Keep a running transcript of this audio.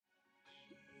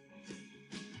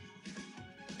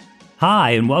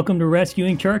Hi, and welcome to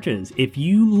Rescuing Churches. If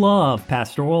you love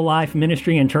pastoral life,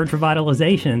 ministry, and church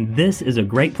revitalization, this is a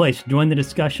great place to join the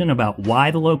discussion about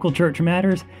why the local church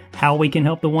matters, how we can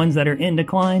help the ones that are in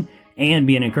decline, and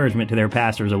be an encouragement to their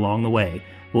pastors along the way.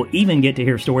 We'll even get to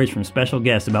hear stories from special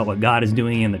guests about what God is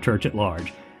doing in the church at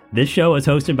large. This show is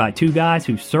hosted by two guys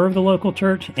who serve the local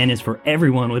church and is for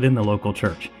everyone within the local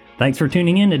church. Thanks for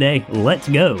tuning in today. Let's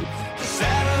go.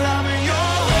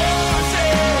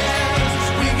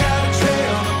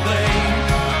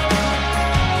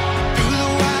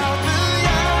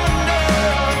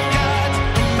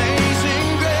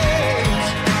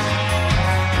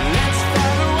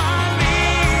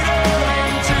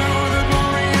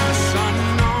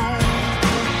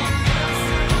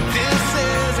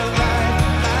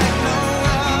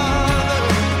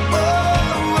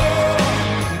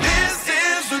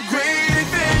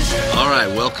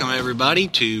 Welcome everybody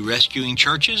to Rescuing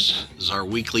Churches. This is our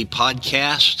weekly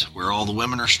podcast where all the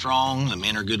women are strong, the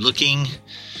men are good looking,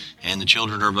 and the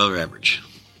children are above average.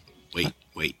 Wait.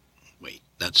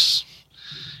 That's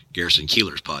Garrison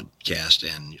Keeler's podcast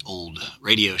and old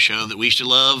radio show that we used to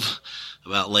love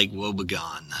about Lake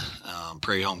Wobegon,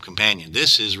 Prairie Home Companion.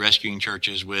 This is Rescuing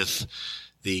Churches with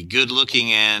the good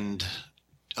looking and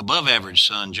above average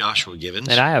son, Joshua Givens.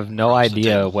 And I have no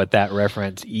idea what that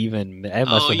reference even. It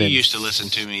must have been, you used to listen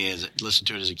to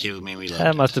it as a kid with me. We loved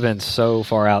that must have been so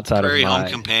far outside Prairie of my. Home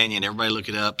Companion. Everybody look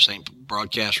it up.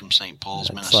 Broadcast from St. Paul's,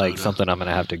 It's Minnesota. like something I'm going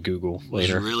to have to Google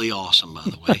later. It was really awesome, by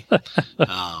the way.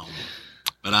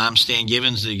 But I'm Stan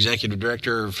Givens, the executive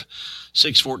director of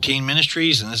 614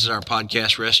 Ministries, and this is our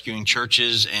podcast, Rescuing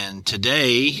Churches. And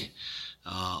today,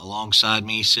 alongside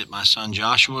me sit my son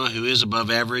Joshua, who is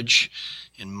above average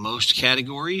in most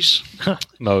categories.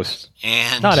 Most.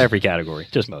 And not every category,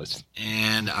 just most.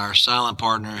 And our silent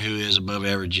partner, who is above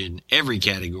average in every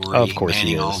category. Of course manning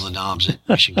he is. all the knobs at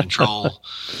Mission Control.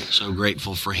 So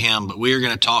grateful for him. But we are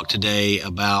going to talk today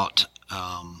about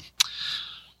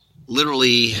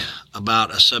literally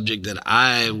about a subject that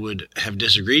I would have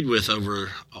disagreed with over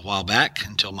a while back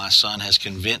until my son has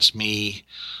convinced me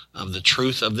of the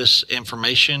truth of this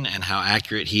information and how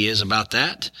accurate he is about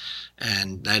that.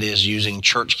 And that is using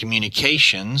church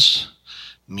communications,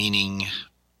 meaning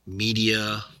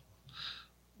media,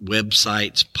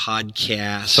 websites,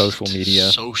 podcasts,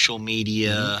 social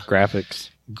media,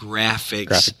 graphic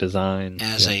design,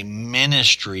 as a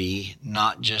ministry,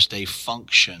 not just a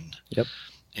function. Yep.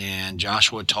 And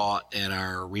Joshua taught at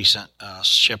our recent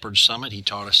Shepherd Summit. He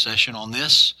taught a session on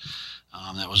this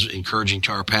that was encouraging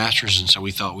to our pastors, and so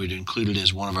we thought we'd include it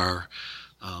as one of our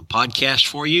podcast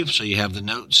for you, so you have the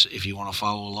notes if you want to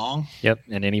follow along. Yep,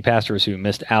 and any pastors who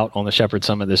missed out on the Shepherd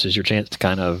Summit, this is your chance to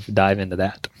kind of dive into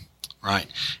that. Right,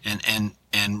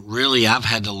 and really, I've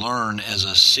had to learn as a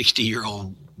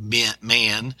 60-year-old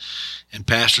man, and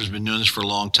pastor's been doing this for a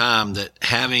long time, that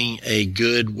having a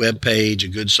good web page, a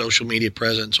good social media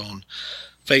presence on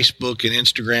Facebook and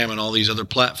Instagram and all these other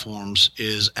platforms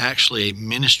is actually a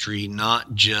ministry,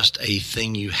 not just a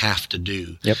thing you have to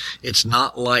do. Yep. It's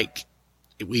not like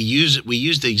we use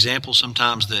the example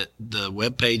sometimes that the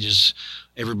web page is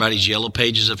everybody's yellow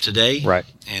pages of today, right?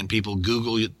 And people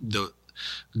Google you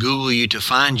to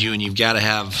find you, and you've got to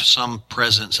have some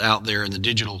presence out there in the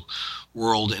digital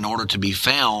world in order to be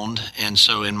found. And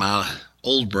so, in my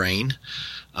old brain,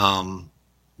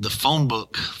 the phone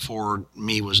book for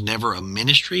me was never a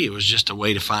ministry; it was just a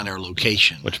way to find our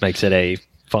location, which makes it a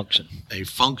function.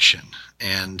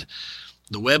 And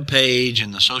the web page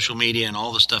and the social media and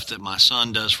all the stuff that my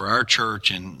son does for our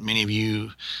church and many of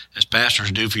you as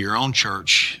pastors do for your own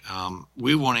church,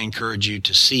 we want to encourage you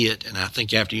to see it. And I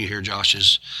think after you hear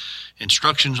Josh's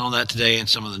instructions on that today and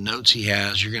some of the notes he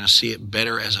has, you're going to see it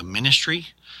better as a ministry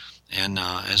and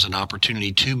as an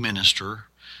opportunity to minister.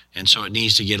 And so it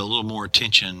needs to get a little more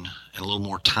attention and a little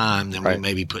more time than we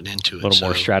may be putting into it. A little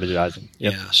more strategizing.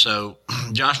 Yep. Yeah. So,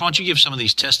 Josh, why don't you give some of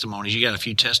these testimonies? You got a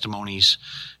few testimonies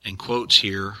and quotes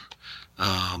here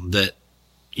that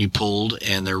you pulled,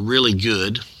 and they're really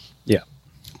good. Yeah.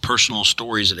 Personal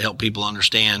stories that help people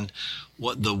understand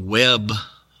what the web,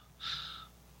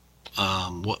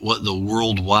 what the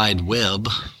World Wide Web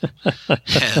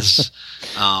has.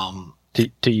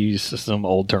 To use some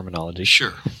old terminology.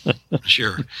 Sure.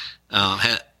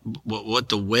 What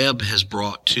the web has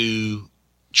brought to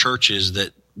churches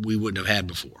that we wouldn't have had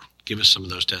before. Give us some of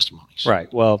those testimonies.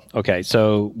 Right. Well, okay.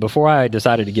 So before I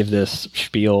decided to give this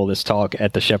spiel, this talk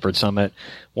at the Shepherd Summit,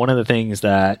 one of the things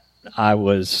that that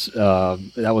was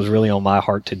really on my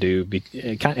heart to do,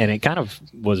 and it kind of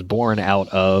was born out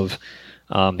of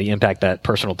the impact that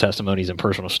personal testimonies and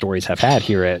personal stories have had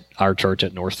here at our church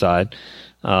at Northside,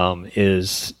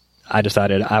 is I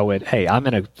decided I'm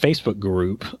in a Facebook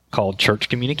group called Church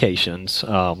Communications.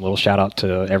 Little shout out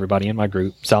to everybody in my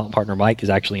group. Silent Partner Mike is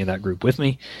actually in that group with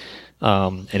me.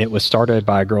 And it was started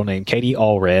by a girl named Katie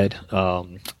Allred,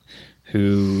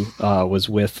 who was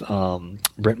with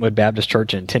Brentwood Baptist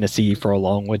Church in Tennessee for a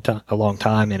long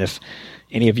time. And if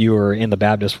any of you are in the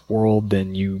Baptist world,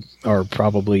 then you are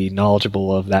probably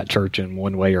knowledgeable of that church in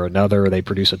one way or another. They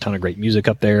produce a ton of great music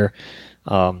up there.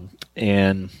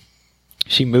 And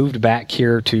she moved back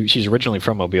here she's originally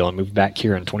from Mobile and moved back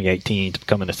here in 2018 to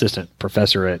become an assistant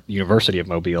professor at the University of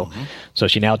Mobile. Mm-hmm. So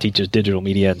she now teaches digital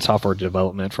media and software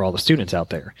development for all the students out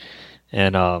there.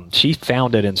 And she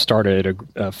founded and started a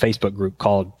Facebook group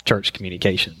called Church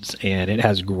Communications, and it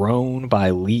has grown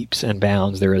by leaps and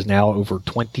bounds. There is now over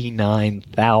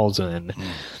 29,000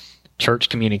 church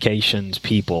communications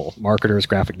people, marketers,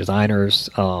 graphic designers,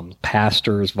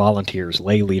 pastors, volunteers,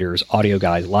 lay leaders, audio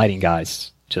guys, lighting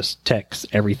guys, just techs,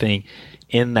 everything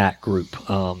in that group.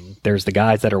 There's the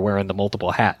guys that are wearing the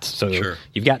multiple hats. So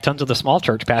you've got tons of the small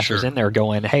church pastors in there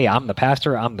going, hey, I'm the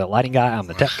pastor, I'm the lighting guy, I'm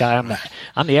the tech guy,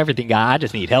 I'm the everything guy. I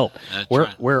just need help.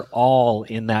 We're all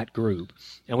in that group.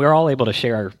 And we're all able to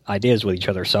share ideas with each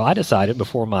other. So I decided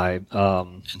before my...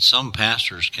 and some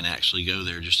pastors can actually go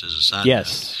there just as a side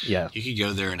note. Yeah. You could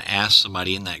go there and ask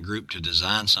somebody in that group to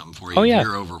design something for you if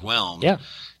you're overwhelmed. Yeah.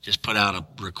 Just put out a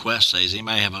request, say, does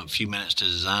anybody have a few minutes to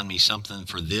design me something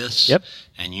for this? Yep.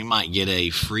 And you might get a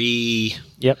free,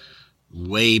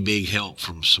 way big help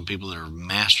from some people that are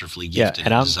masterfully gifted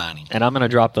in designing. And I'm going to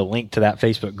drop the link to that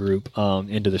Facebook group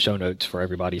into the show notes for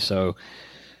everybody. So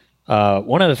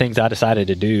one of the things I decided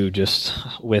to do, just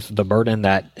with the burden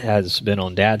that has been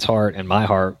on Dad's heart and my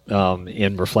heart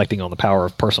in reflecting on the power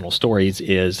of personal stories,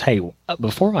 is, hey,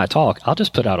 before my talk, I'll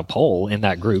just put out a poll in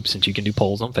that group, since you can do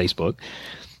polls on Facebook,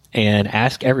 and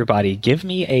ask everybody, give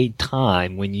me a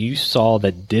time when you saw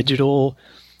the digital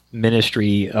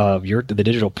ministry of the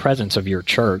digital presence of your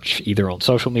church, either on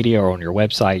social media or on your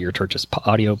website, your church's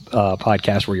audio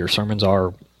podcast, where your sermons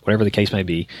are, whatever the case may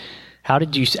be. How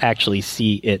did you actually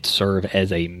see it serve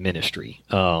as a ministry?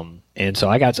 And so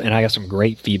I got some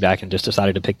great feedback, and just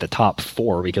decided to pick the top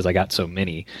 4 because I got so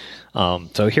many.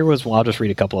 So here was one. I'll just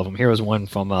read a couple of them. Here was one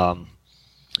from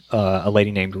a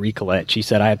lady named Recolette. She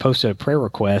said, I had posted a prayer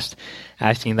request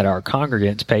asking that our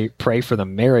congregants pray for the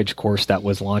marriage course that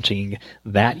was launching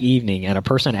that evening, and a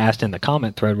person asked in the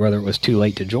comment thread whether it was too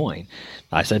late to join.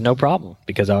 I said no problem,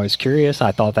 because I was curious.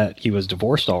 I thought that he was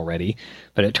divorced already,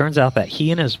 but it turns out that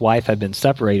he and his wife had been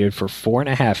separated for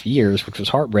 4.5 years, which was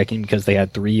heartbreaking because they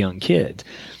had 3 young kids.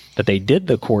 But they did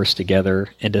the course together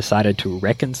and decided to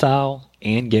reconcile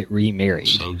and get remarried.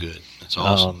 So good. That's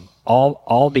awesome.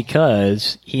 All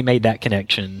because he made that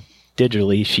connection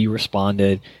digitally. She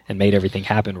responded and made everything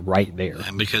happen right there.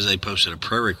 And because they posted a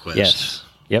prayer request. Yes.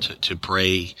 Yep. To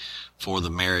pray for the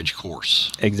marriage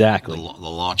course. Exactly. The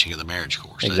launching of the marriage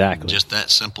course. Exactly. Just that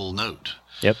simple note.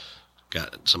 Yep.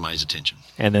 Got somebody's attention.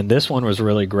 And then this one was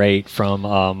really great from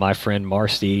my friend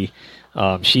Marcy.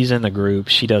 She's in the group.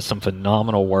 She does some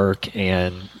phenomenal work,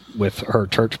 and with her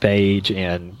church page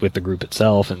and with the group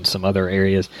itself and some other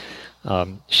areas.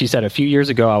 She said, a few years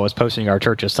ago, I was posting our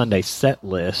church's Sunday set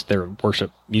list, their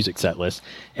worship music set list,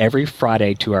 every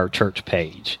Friday to our church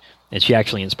page. And she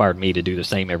actually inspired me to do the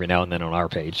same every now and then on our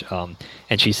page.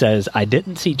 And she says, I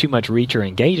didn't see too much reach or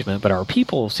engagement, but our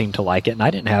people seemed to like it, and I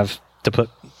didn't have to put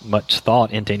much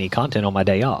thought into any content on my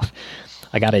day off.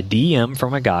 I got a DM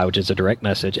from a guy, which is a direct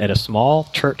message, at a small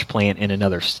church plant in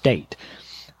another state.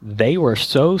 They were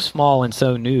so small and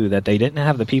so new that they didn't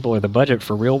have the people or the budget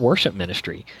for real worship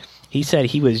ministry. He said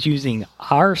he was using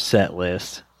our set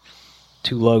list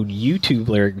to load YouTube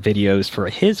lyric videos for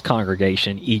his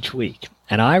congregation each week.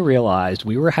 And I realized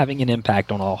we were having an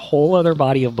impact on a whole other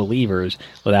body of believers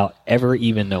without ever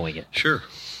even knowing it. Sure.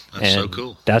 That's so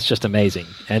cool. That's just amazing.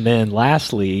 And then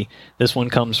lastly, this one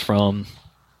comes from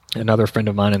another friend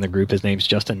of mine in the group. His name's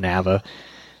Justin Nava.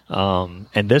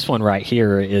 And this one right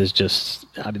here is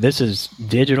this is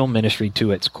digital ministry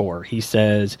to its core. He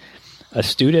says, a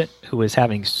student who was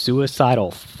having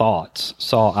suicidal thoughts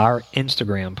saw our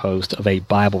Instagram post of a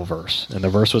Bible verse. And the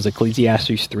verse was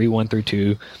Ecclesiastes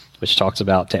 3:1-2, which talks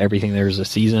about to everything there is a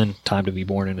season, time to be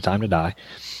born and a time to die.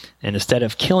 And instead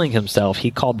of killing himself,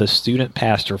 he called the student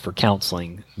pastor for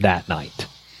counseling that night.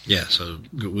 Yeah, so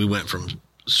we went from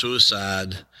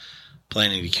suicide,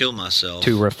 planning to kill myself,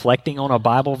 to reflecting on a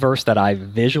Bible verse that I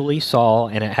visually saw,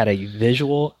 and it had a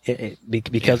visual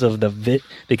because of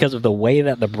the way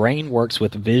that the brain works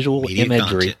with visual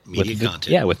imagery,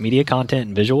 with media content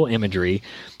and visual imagery,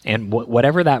 and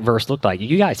whatever that verse looked like.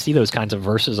 You guys see those kinds of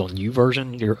verses on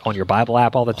YouVersion, on your Bible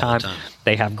app all the time.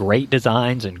 They have great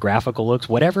designs and graphical looks.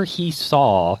 Whatever he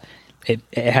saw, it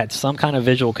had some kind of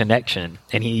visual connection,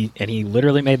 and he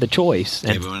literally made the choice.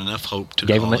 And gave him enough hope to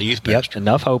call the youth pastor.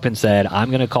 Enough hope, and said, I'm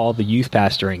going to call the youth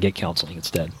pastor and get counseling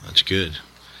instead. That's good.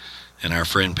 And our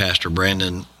friend Pastor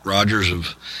Brandon Rogers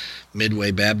of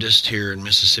Midway Baptist here in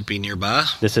Mississippi nearby.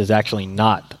 This is actually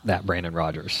not that Brandon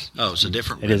Rogers. Oh, it's a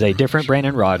different. It is a different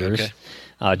Brandon Rogers.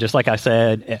 Okay. Just like I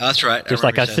said. That's right. Just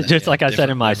like I said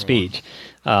in my speech.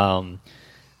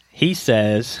 He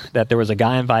says that there was a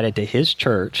guy invited to his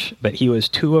church, but he was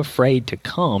too afraid to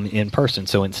come in person.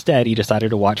 So instead, he decided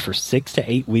to watch for 6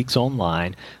 to 8 weeks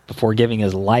online before giving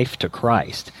his life to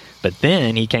Christ. But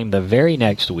then he came the very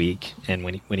next week, and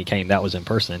when he came, that was in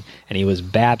person, and he was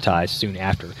baptized soon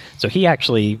after. So he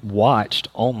actually watched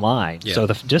online. Yeah. So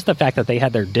just the fact that they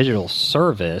had their digital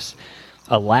service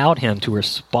allowed him to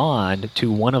respond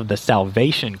to one of the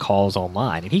salvation calls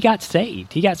online. And he got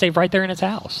saved. He got saved right there in his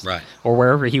house. Right. Or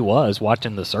wherever he was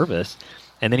watching the service.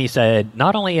 And then he said,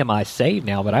 not only am I saved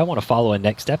now, but I want to follow a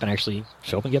next step and actually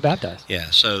show up and get baptized. Yeah,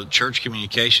 so church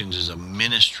communications is a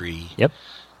ministry, Yep.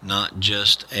 not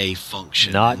just a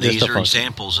function. Not And just these a are function.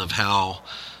 examples of how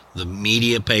the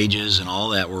media pages and all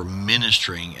that were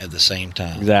ministering at the same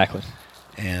time. Exactly.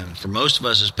 And for most of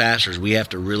us as pastors, we have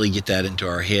to really get that into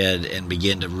our head and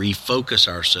begin to refocus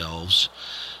ourselves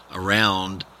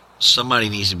around somebody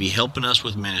needs to be helping us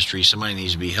with ministry. Somebody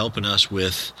needs to be helping us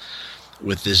with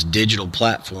this digital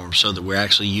platform so that we're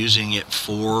actually using it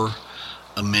for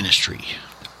a ministry.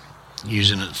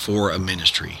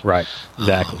 Right.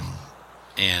 Exactly.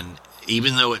 And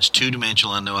even though it's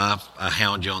two-dimensional, I know I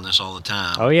hound you on this all the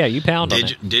time. Oh, yeah, you pound on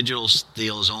it. Digital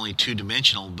still is only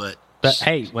two-dimensional, but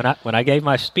hey, when I gave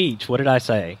my speech, what did I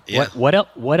say? Yeah.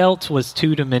 What else was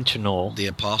two-dimensional? the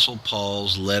Apostle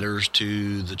Paul's letters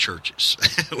to the churches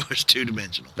was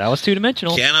two-dimensional. That was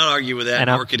two-dimensional. Cannot argue with that, And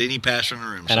nor could any pastor in the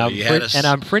room. And, So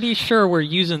I'm pretty sure we're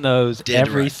using those dead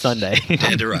every right. Sunday.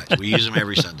 Dead to right. We use them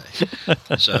every Sunday.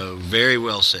 So very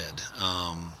well said.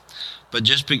 But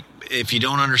if you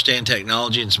don't understand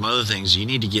technology and some other things, you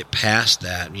need to get past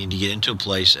that. You need to get into a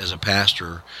place as a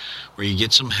pastor where you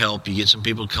get some help, you get some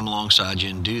people to come alongside you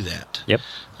and do that. Yep.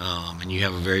 And you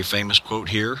have a very famous quote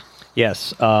here.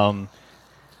 Yes.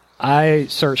 I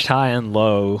searched high and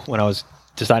low when I was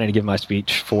deciding to give my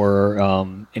speech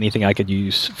for anything I could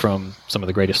use from some of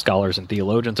the greatest scholars and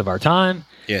theologians of our time.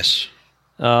 Yes.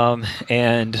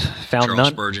 And found Charles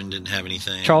none. Spurgeon didn't have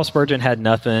anything. Charles Spurgeon had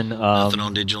nothing. Nothing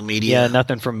on digital media. Yeah,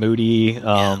 nothing from Moody.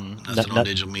 Nothing on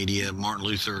digital media. Martin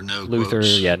Luther, no Luther,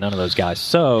 quotes. yeah, none of those guys.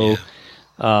 So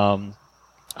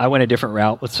I went a different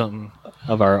route with some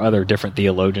of our other different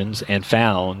theologians and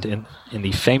found in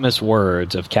the famous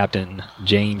words of Captain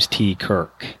James T.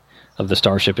 Kirk of the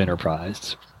Starship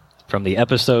Enterprise from the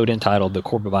episode entitled The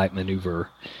Corbomite Maneuver.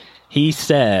 He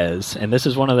says, and this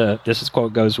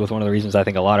quote goes with one of the reasons I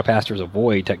think a lot of pastors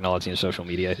avoid technology and social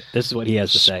media. This is what he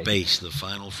has to say. Space, the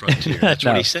final frontier. That's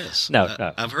what he says. No.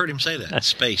 I've heard him say that.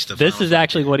 Space, the This final is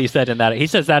actually what he said in that. He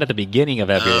says that at the beginning of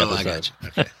every frontier. episode. I got you.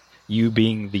 Okay. You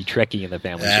being the Trekkie in the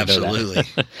family. should know that.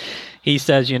 Absolutely. He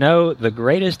says, the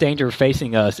greatest danger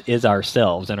facing us is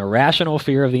ourselves, an irrational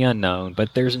fear of the unknown,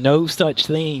 but there's no such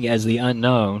thing as the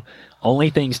unknown,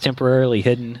 only things temporarily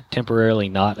hidden, temporarily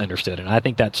not understood. And I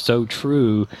think that's so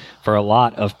true for a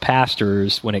lot of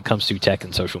pastors when it comes to tech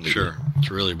and social media. Sure.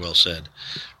 It's really well said.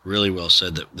 Really well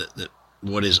said that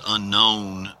what is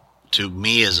unknown to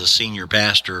me as a senior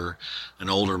pastor, an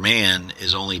older man,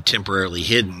 is only temporarily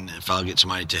hidden if I'll get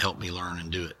somebody to help me learn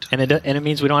and do it. And it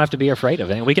means we don't have to be afraid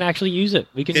of it. We can actually use it.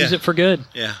 We can use it for good.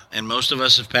 Yeah. And most of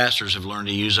us as pastors have learned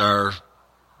to use our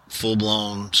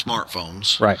full-blown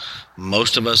smartphones. Right.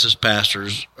 Most of us as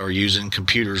pastors are using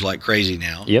computers like crazy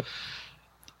now. Yep.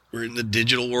 We're in the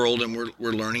digital world, and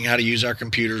we're learning how to use our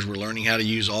computers. We're learning how to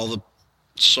use all the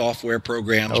software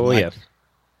programs. Oh, yeah.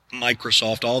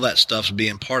 Microsoft, all that stuff's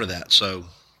being part of that. So,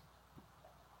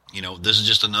 this is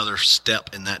just another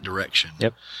step in that direction.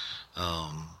 Yep.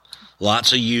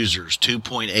 Lots of users,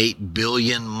 2.8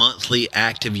 billion monthly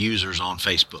active users on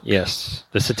Facebook. Yes.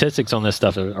 The statistics on this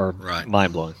stuff are Right.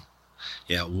 mind-blowing.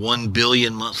 Yeah, 1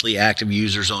 billion monthly active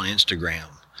users on Instagram.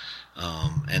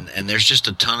 And there's just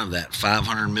a ton of that.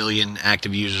 500 million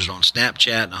active users on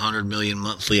Snapchat and 100 million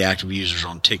monthly active users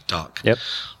on TikTok. Yep.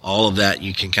 All of that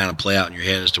you can kind of play out in your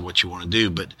head as to what you want to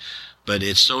do. But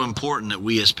it's so important that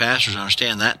we as pastors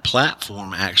understand that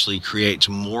platform actually creates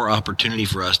more opportunity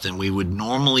for us than we would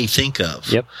normally think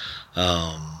of. Yep.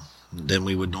 Than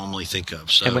we would normally think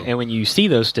of. So And when you see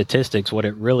those statistics, what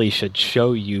it really should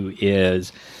show you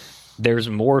is there's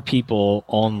more people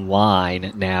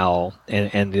online now,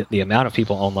 and the amount of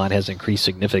people online has increased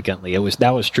significantly. That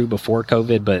was true before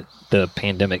COVID, but the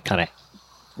pandemic kind of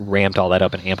ramped all that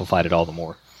up and amplified it all the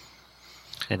more.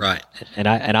 And, right. And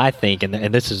I think,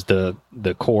 and this is the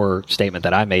core statement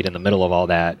that I made in the middle of all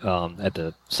that at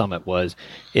the summit was,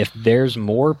 if there's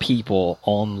more people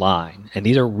online, and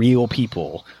these are real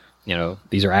people,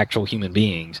 these are actual human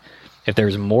beings. If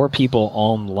there's more people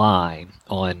online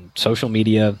on social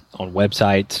media, on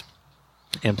websites,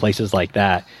 and places like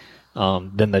that,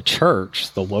 then the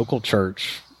church, the local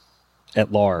church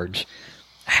at large,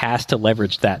 has to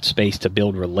leverage that space to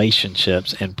build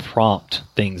relationships and prompt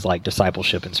things like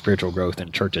discipleship and spiritual growth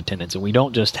and church attendance. And we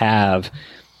don't just have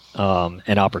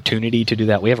an opportunity to do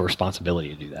that. We have a responsibility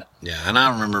to do that. Yeah, and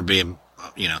I remember being,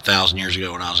 1,000 years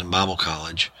ago when I was in Bible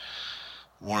college,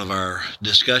 one of our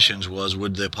discussions was,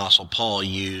 would the Apostle Paul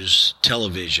use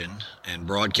television and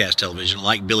broadcast television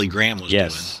like Billy Graham was doing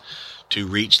to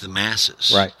reach the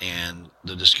masses? Right. And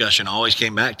the discussion always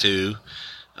came back to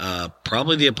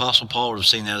probably the Apostle Paul would have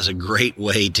seen that as a great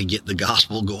way to get the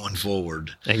gospel going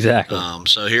forward. Exactly.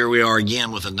 So here we are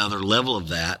again with another level of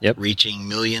that, reaching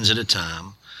millions at a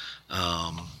time.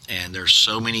 And there's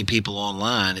so many people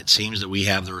online, it seems that we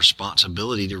have the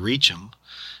responsibility to reach them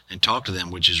and talk to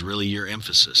them, which is really your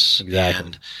emphasis. Exactly.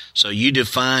 And so you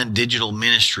define digital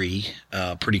ministry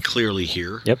pretty clearly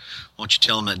here. Yep. Why don't you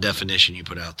tell them that definition you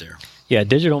put out there? Yeah,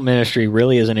 digital ministry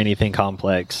really isn't anything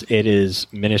complex. It is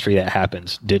ministry that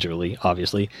happens digitally,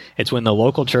 obviously. It's when the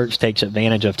local church takes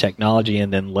advantage of technology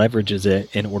and then leverages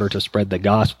it in order to spread the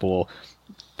gospel,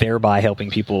 thereby helping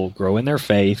people grow in their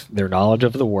faith, their knowledge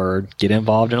of the word, get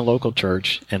involved in a local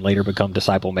church, and later become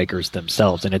disciple makers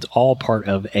themselves. And it's all part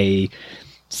of a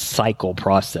cycle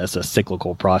process, a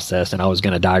cyclical process. And I was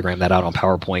going to diagram that out on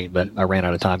PowerPoint, but I ran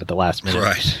out of time at the last minute.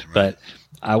 Right. But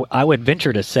I would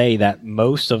venture to say that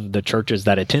most of the churches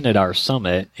that attended our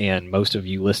summit, and most of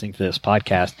you listening to this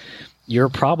podcast, you're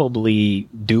probably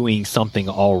doing something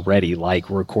already,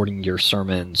 like recording your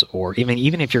sermons, or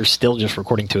even if you're still just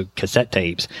recording to cassette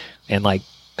tapes and like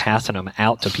passing them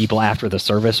out to people after the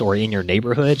service or in your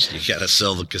neighborhood. You got to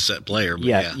sell the cassette player. But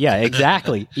yeah,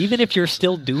 exactly. Even if you're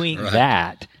still doing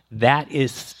that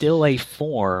is still a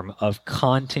form of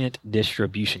content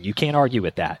distribution. You can't argue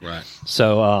with that. Right.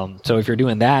 So if you're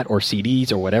doing that, or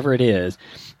CDs, or whatever it is,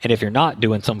 and if you're not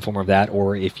doing some form of that,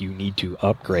 or if you need to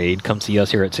upgrade, come see us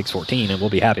here at 614, and we'll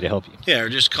be happy to help you. Yeah, or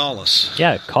just call us.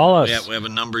 Yeah, call us. We have a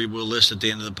number we'll list at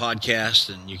the end of the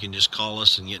podcast, and you can just call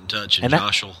us and get in touch, and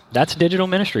that's digital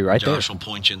ministry right there. Josh will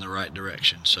point you in the right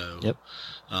direction. So, yep.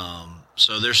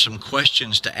 So there's some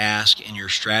questions to ask in your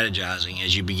strategizing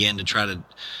as you begin to try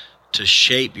to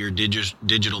shape your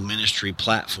digital ministry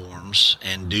platforms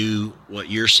and do what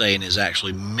you're saying is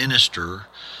actually minister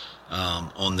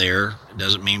on there. It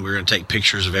doesn't mean we're going to take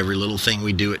pictures of every little thing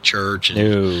we do at church.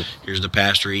 And here's the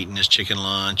pastor eating his chicken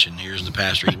lunch, and here's the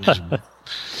pastor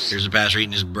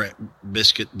eating his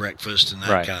biscuit breakfast and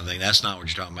that kind of thing. That's not what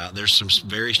you're talking about. There's some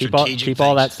very strategic keep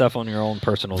all that stuff on your own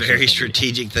personal. Very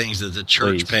strategic things that the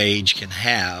church page can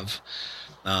have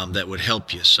that would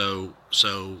help you. So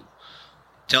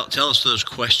tell us those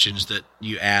questions that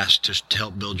you asked to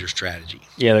help build your strategy.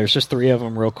 Yeah, there's just 3 of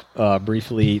them real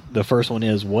briefly. The first one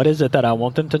is, what is it that I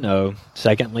want them to know?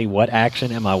 Secondly, what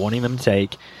action am I wanting them to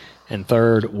take? And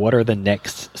third, what are the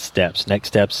next steps? Next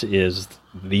steps is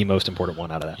the most important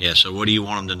one out of that. Yeah, so what do you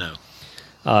want them to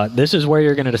know? This is where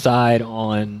you're going to decide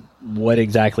on what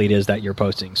exactly it is that you're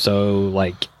posting. So,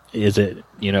 like, is it,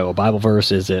 a Bible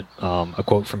verse? Is it a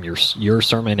quote from your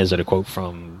sermon? Is it a quote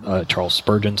from Charles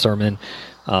Spurgeon sermon?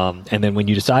 And then when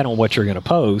you decide on what you're going to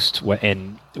post,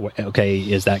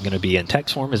 is that going to be in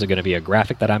text form? Is it going to be a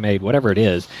graphic that I made? Whatever it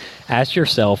is, ask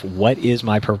yourself, what is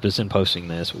my purpose in posting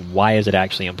this? Why is it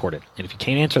actually important? And if you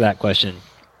can't answer that question,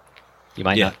 you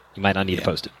might not need to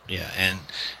post it. Yeah,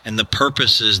 and the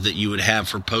purposes that you would have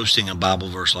for posting a Bible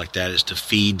verse like that is to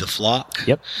feed the flock.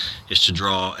 Yep. Is to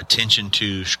draw attention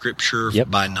to Scripture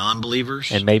by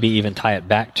non-believers, and maybe even tie it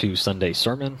back to Sunday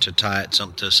sermon. To tie it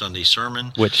to Sunday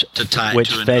sermon, which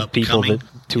fed people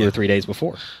 2 or 3 days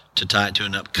before. To tie it to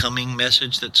an upcoming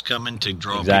message that's coming to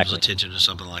draw people's attention to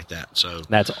something like that. So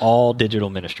that's all digital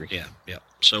ministry. Yeah.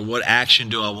 So what action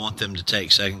do I want them to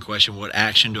take? Second question, what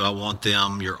action do I want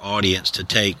them, your audience, to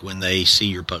take when they see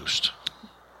your post?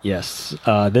 Yes.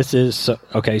 This is,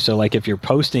 okay, so like if you're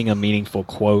posting a meaningful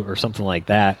quote or something like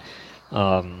that,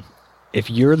 if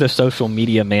you're the social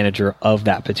media manager of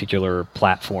that particular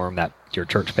platform, that your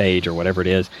church page or whatever it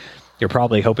is, you're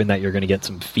probably hoping that you're going to get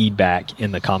some feedback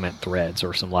in the comment threads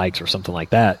or some likes or something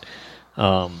like that.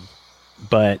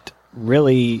 But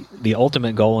really the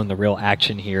ultimate goal and the real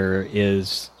action here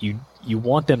is you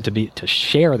want them to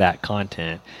share that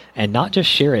content, and not just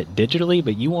share it digitally,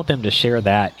 but you want them to share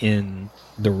that in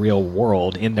the real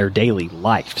world, in their daily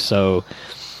life. So,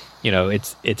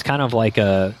 it's kind of like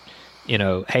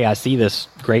hey, I see this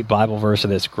great Bible verse or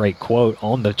this great quote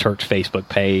on the church Facebook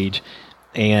page,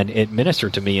 and it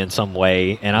ministered to me in some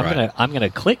way, and I'm gonna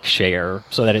click share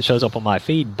so that it shows up on my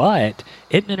feed. But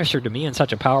it ministered to me in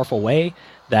such a powerful way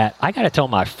that I got to tell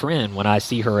my friend when I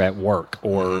see her at work,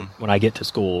 or when I get to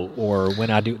school, or when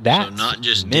I do that. So not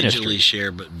just digitally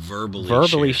share, but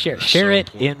verbally share. Share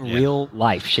it in real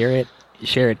life. Share it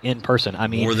in person. I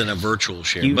mean, more than a virtual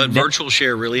share. But virtual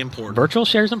share really important. Virtual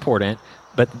share is important,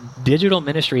 but digital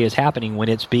ministry is happening when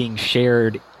it's being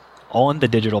shared on the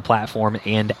digital platform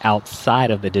and outside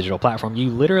of the digital platform. You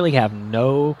literally have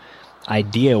no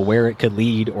idea where it could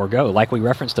lead or go. Like we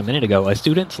referenced a minute ago, a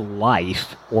student's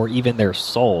life or even their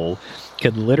soul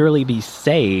could literally be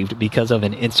saved because of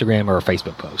an Instagram or a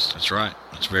Facebook post. That's right.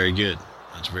 That's very good.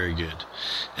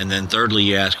 And then thirdly,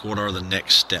 you ask, what are the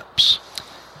next steps?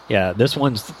 Yeah, this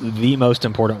one's the most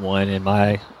important one in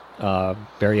my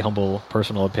very humble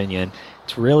personal opinion.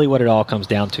 It's really what it all comes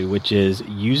down to, which is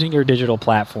using your digital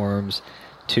platforms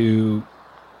to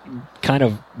kind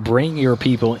of bring your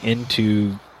people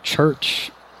into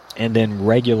church and then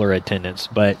regular attendance,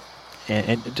 but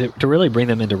and to really bring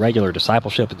them into regular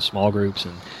discipleship and small groups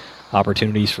and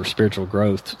opportunities for spiritual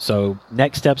growth. So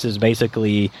next steps is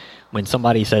basically when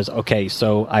somebody says, okay,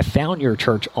 so I found your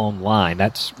church online.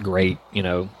 That's great.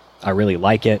 I really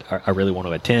like it. I really want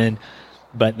to attend.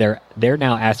 But they're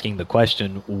now asking the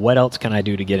question, what else can I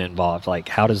do to get involved? Like,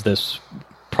 how does this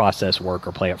process work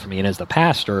or play out for me? And as the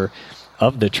pastor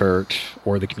of the church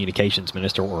or the communications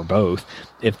minister or both,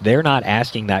 if they're not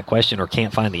asking that question or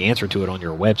can't find the answer to it on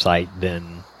your website,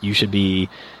 then you should be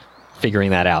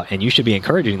figuring that out. And you should be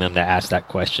encouraging them to ask that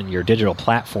question. Your digital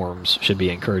platforms should be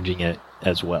encouraging it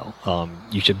as well.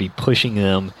 You should be pushing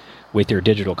them with your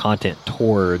digital content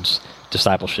towards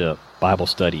discipleship, Bible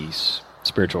studies,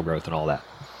 spiritual growth, and all that.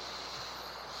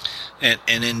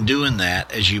 And in doing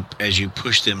that, as you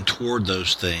push them toward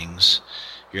those things,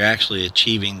 you're actually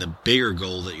achieving the bigger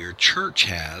goal that your church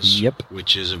has,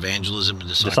 which is evangelism and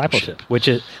discipleship.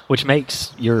 Which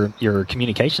makes your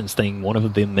communications thing one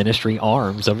of the ministry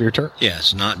arms of your church. Yeah,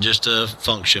 it's not just a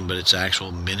function, but it's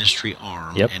actual ministry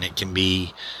arm, and it can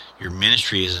be your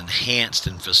ministry is enhanced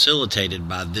and facilitated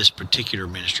by this particular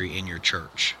ministry in your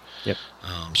church.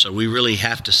 So we really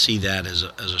have to see that as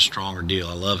a stronger deal.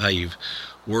 I love how you've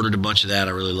worded a bunch of that.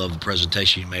 I really love the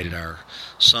presentation you made at our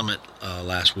summit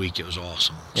last week. It was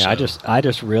awesome. Yeah, so, I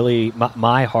just really,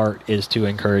 my heart is to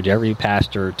encourage every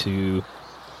pastor to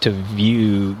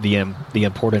view the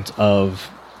importance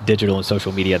of digital and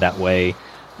social media that way.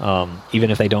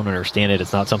 Even if they don't understand it,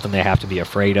 it's not something they have to be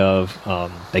afraid of.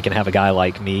 They can have a guy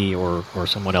like me or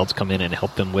someone else come in and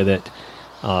help them with it.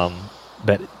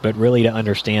 But really to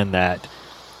understand that,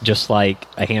 just like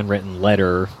a handwritten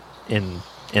letter in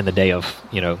the day of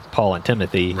Paul and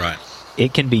Timothy,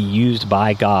 it can be used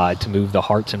by God to move the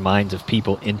hearts and minds of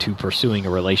people into pursuing a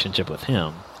relationship with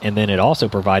Him. And then it also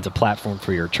provides a platform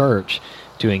for your church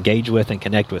to engage with and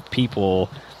connect with people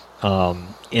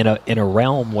in a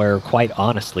realm where, quite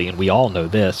honestly, and we all know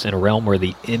this, in a realm where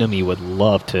the enemy would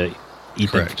love to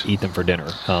eat them for dinner.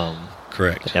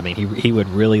 Correct. I mean, he would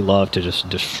really love to just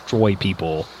destroy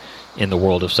people in the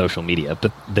world of social media.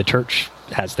 But the church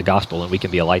has the gospel, and we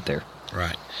can be a light there.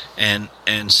 Right. And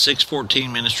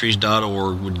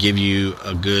 614ministries.org would give you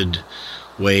a good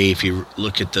way. If you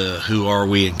look at the Who Are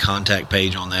We and contact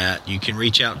page on that, you can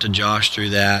reach out to Josh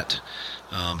through that.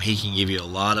 He can give you a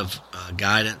lot of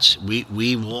guidance.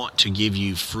 We want to give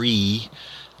you free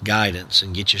guidance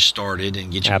and get you started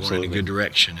and get you going in a good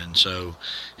direction. And so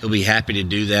he'll be happy to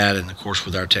do that. And of course,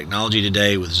 with our technology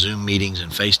today, with Zoom meetings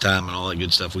and FaceTime and all that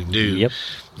good stuff we can do,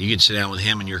 you can sit down with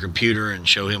him and your computer and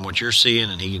show him what you're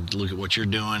seeing, and he can look at what you're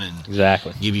doing and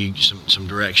give you some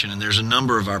direction. And there's a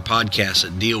number of our podcasts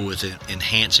that deal with it,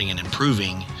 enhancing and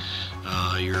improving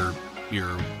your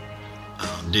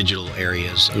digital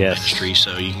areas of ministry.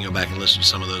 So you can go back and listen to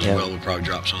some of those as well. We'll probably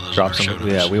drop some of those in our show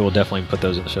notes. Yeah, we will definitely put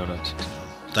those in the show notes.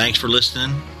 Thanks for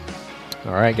listening.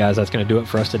 All right, guys, that's going to do it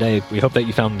for us today. We hope that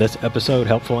you found this episode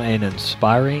helpful and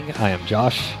inspiring. I am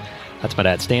Josh. That's my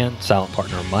dad, Stan, silent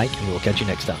partner, Mike, and we'll catch you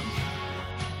next time.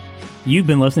 You've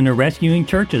been listening to Rescuing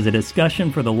Churches, a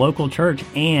discussion for the local church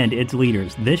and its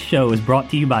leaders. This show is brought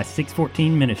to you by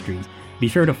 614 Ministries. Be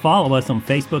sure to follow us on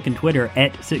Facebook and Twitter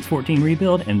at 614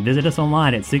 Rebuild and visit us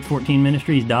online at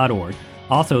 614ministries.org.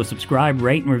 Also, subscribe,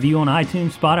 rate, and review on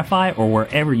iTunes, Spotify, or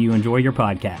wherever you enjoy your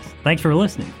podcasts. Thanks for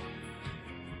listening.